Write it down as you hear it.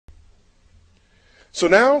So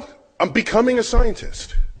now I'm becoming a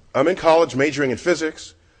scientist. I'm in college majoring in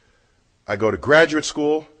physics. I go to graduate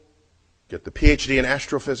school, get the PhD in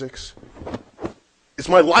astrophysics. It's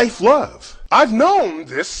my life love. I've known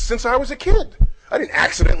this since I was a kid. I didn't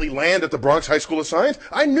accidentally land at the Bronx High School of Science.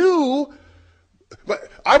 I knew, but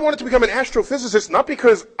I wanted to become an astrophysicist not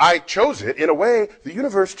because I chose it. In a way, the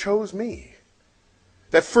universe chose me.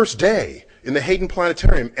 That first day in the Hayden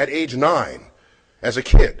Planetarium at age 9 as a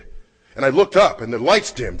kid, and I looked up and the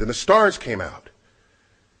lights dimmed and the stars came out.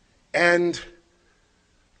 And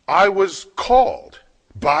I was called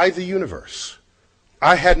by the universe.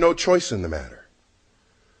 I had no choice in the matter.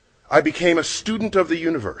 I became a student of the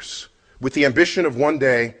universe with the ambition of one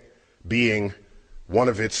day being one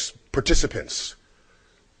of its participants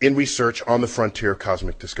in research on the frontier of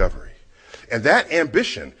cosmic discovery. And that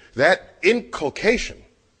ambition, that inculcation,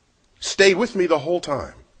 stayed with me the whole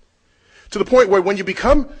time. To the point where when you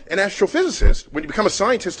become an astrophysicist, when you become a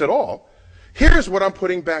scientist at all, here's what I'm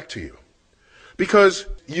putting back to you. Because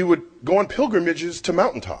you would go on pilgrimages to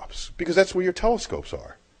mountaintops, because that's where your telescopes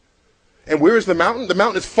are. And where is the mountain? The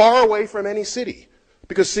mountain is far away from any city,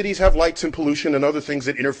 because cities have lights and pollution and other things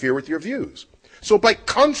that interfere with your views. So by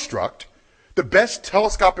construct, the best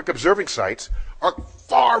telescopic observing sites are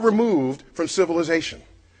far removed from civilization,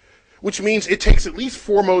 which means it takes at least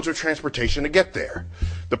 4 modes of transportation to get there.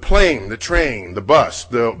 The plane, the train, the bus,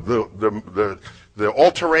 the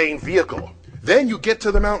all-terrain vehicle. Then you get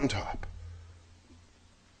to the mountaintop.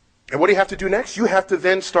 And what do you have to do next? You have to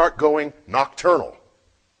then start going nocturnal.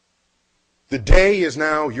 The day is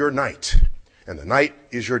now your night, and the night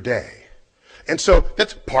is your day. And so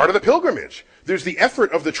that's part of the pilgrimage. There's the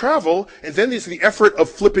effort of the travel, and then there's the effort of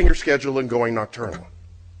flipping your schedule and going nocturnal.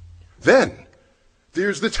 Then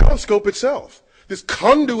there's the telescope itself, this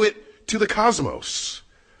conduit to the cosmos.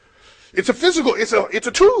 It's a physical, it's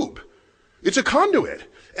a tube. It's a conduit.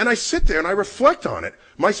 And I sit there and I reflect on it.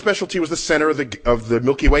 My specialty was the center of the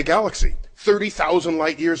Milky Way galaxy, 30,000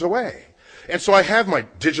 light years away. And so I have my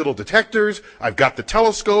digital detectors, I've got the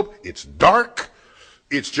telescope, it's dark,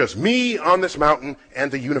 it's just me on this mountain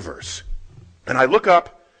and the universe. And I look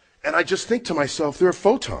up and I just think to myself, there are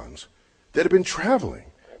photons that have been traveling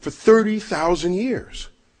for 30,000 years.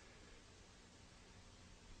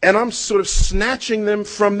 And I'm sort of snatching them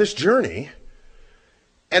from this journey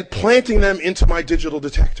and planting them into my digital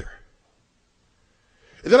detector.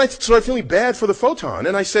 And then I started feeling bad for the photon,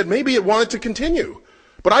 and I said maybe it wanted to continue,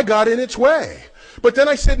 but I got in its way. But then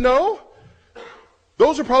I said no,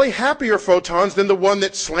 those are probably happier photons than the one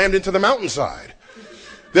that slammed into the mountainside,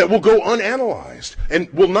 that will go unanalyzed and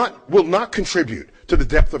will not contribute to the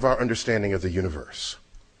depth of our understanding of the universe.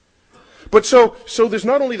 But so there's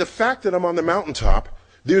not only the fact that I'm on the mountaintop,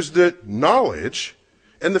 there's the knowledge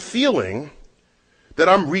and the feeling that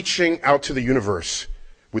I'm reaching out to the universe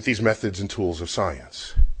with these methods and tools of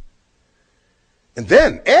science. And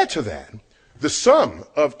then add to that the sum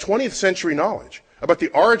of 20th century knowledge about the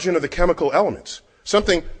origin of the chemical elements,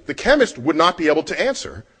 something the chemist would not be able to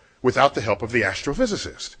answer without the help of the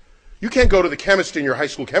astrophysicist. You can't go to the chemist in your high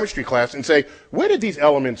school chemistry class and say, where did these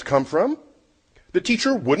elements come from? The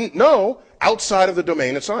teacher wouldn't know outside of the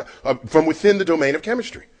domain of science, from within the domain of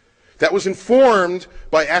chemistry. That was informed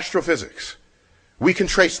by astrophysics. We can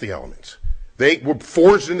trace the elements. They were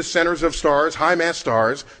forged in the centers of stars, high-mass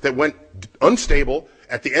stars, that went unstable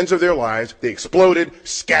at the ends of their lives. They exploded,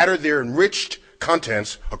 scattered their enriched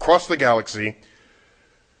contents across the galaxy,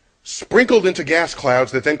 sprinkled into gas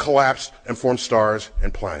clouds that then collapsed and formed stars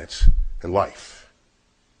and planets and life.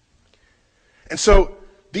 And so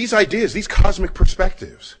these ideas, these cosmic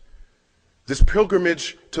perspectives, this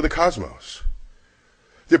pilgrimage to the cosmos,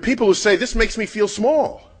 there are people who say, this makes me feel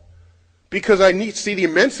small because I need to see the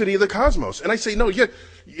immensity of the cosmos. And I say, no, you're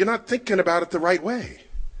not thinking about it the right way.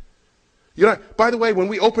 By the way, when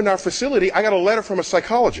we opened our facility, I got a letter from a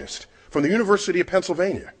psychologist from the University of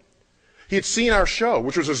Pennsylvania. He had seen our show,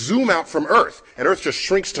 which was a zoom out from Earth, and Earth just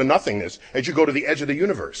shrinks to nothingness as you go to the edge of the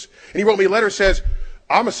universe. And he wrote me a letter that says,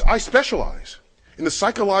 I specialize in the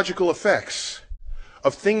psychological effects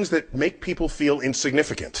of things that make people feel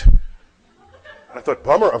insignificant. And I thought,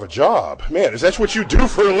 bummer of a job. Man, is that what you do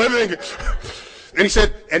for a living? And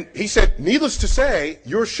he said, needless to say,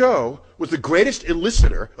 your show was the greatest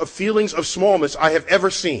elicitor of feelings of smallness I have ever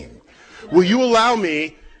seen. Will you allow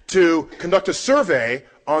me to conduct a survey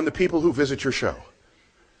on the people who visit your show?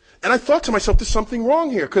 And I thought to myself, there's something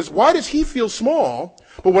wrong here, because why does he feel small,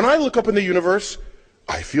 but when I look up in the universe,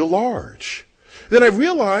 I feel large? Then I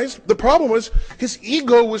realized the problem was his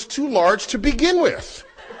ego was too large to begin with.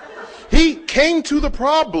 He came to the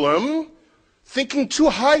problem thinking too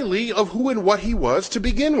highly of who and what he was to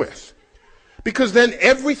begin with. because then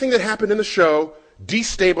everything that happened in the show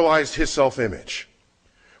destabilized his self-image.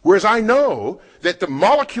 Whereas I know that the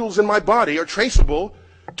molecules in my body are traceable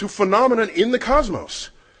to phenomena in the cosmos.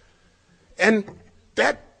 And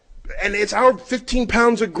it's our 15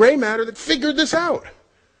 pounds of gray matter that figured this out.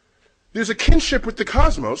 There's a kinship with the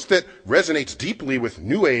cosmos that resonates deeply with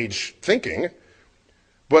New Age thinking,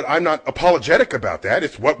 but I'm not apologetic about that.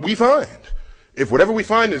 It's what we find. If whatever we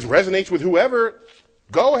find resonates with whoever,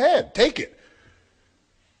 go ahead, take it.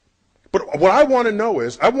 But what I want to know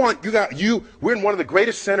is, we're in one of the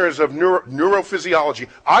greatest centers of neurophysiology.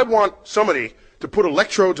 I want somebody to put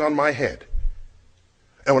electrodes on my head.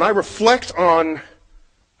 And when I reflect on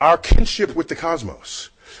our kinship with the cosmos,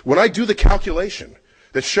 when I do the calculation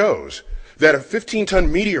that shows that a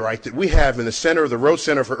 15-ton meteorite that we have in the center of the Rose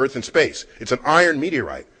Center for Earth and Space, it's an iron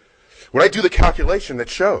meteorite. When I do the calculation that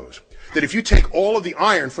shows that if you take all of the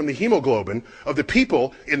iron from the hemoglobin of the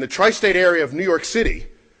people in the tri-state area of New York City,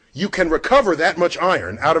 you can recover that much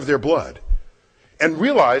iron out of their blood and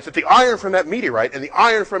realize that the iron from that meteorite and the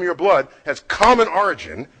iron from your blood has common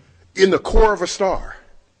origin in the core of a star.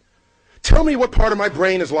 Tell me what part of my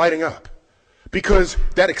brain is lighting up, because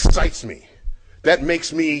that excites me. That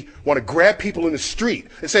makes me want to grab people in the street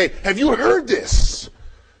and say, have you heard this?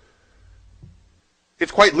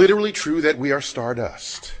 It's quite literally true that we are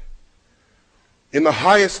stardust. In the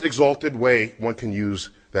highest exalted way one can use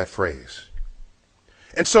that phrase.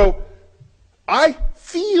 And so I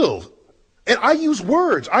feel, and I use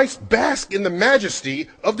words. I bask in the majesty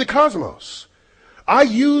of the cosmos. I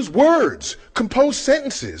use words, compose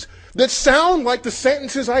sentences that sound like the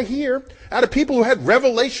sentences I hear out of people who had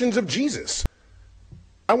revelations of Jesus.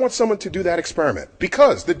 I want someone to do that experiment,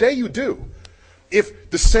 because the day you do, if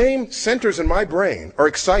the same centers in my brain are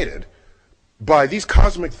excited by these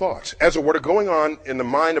cosmic thoughts as what are going on in the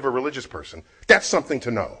mind of a religious person, that's something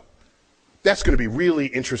to know. That's going to be really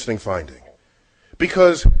interesting finding.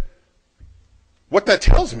 Because what that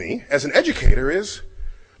tells me as an educator is,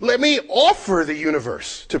 let me offer the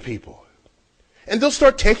universe to people. And they'll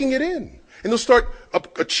start taking it in. And they'll start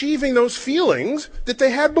achieving those feelings that they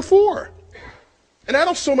had before. And I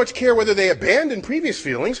don't so much care whether they abandon previous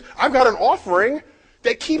feelings. I've got an offering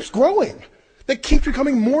that keeps growing, that keeps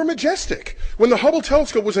becoming more majestic. When the Hubble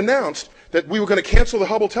telescope was announced that we were going to cancel the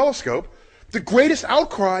Hubble telescope, the greatest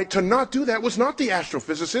outcry to not do that was not the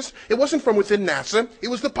astrophysicists. It wasn't from within NASA. It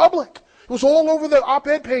was the public. It was all over the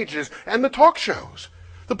op-ed pages and the talk shows.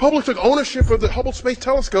 The public took ownership of the Hubble Space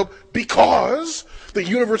Telescope because the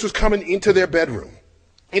universe was coming into their bedroom,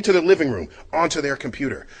 into their living room, onto their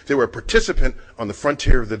computer. They were a participant on the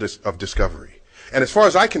frontier of discovery. And as far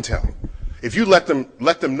as I can tell, if you let them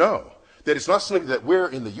know that it's not something that we're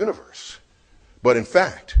in the universe, but in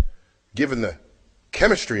fact, given the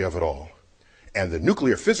chemistry of it all and the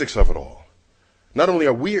nuclear physics of it all, not only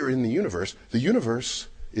are we in the universe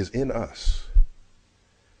is in us.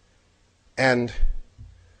 And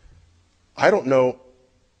I don't know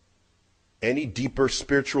any deeper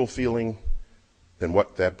spiritual feeling than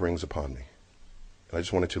what that brings upon me. And I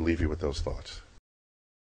just wanted to leave you with those thoughts.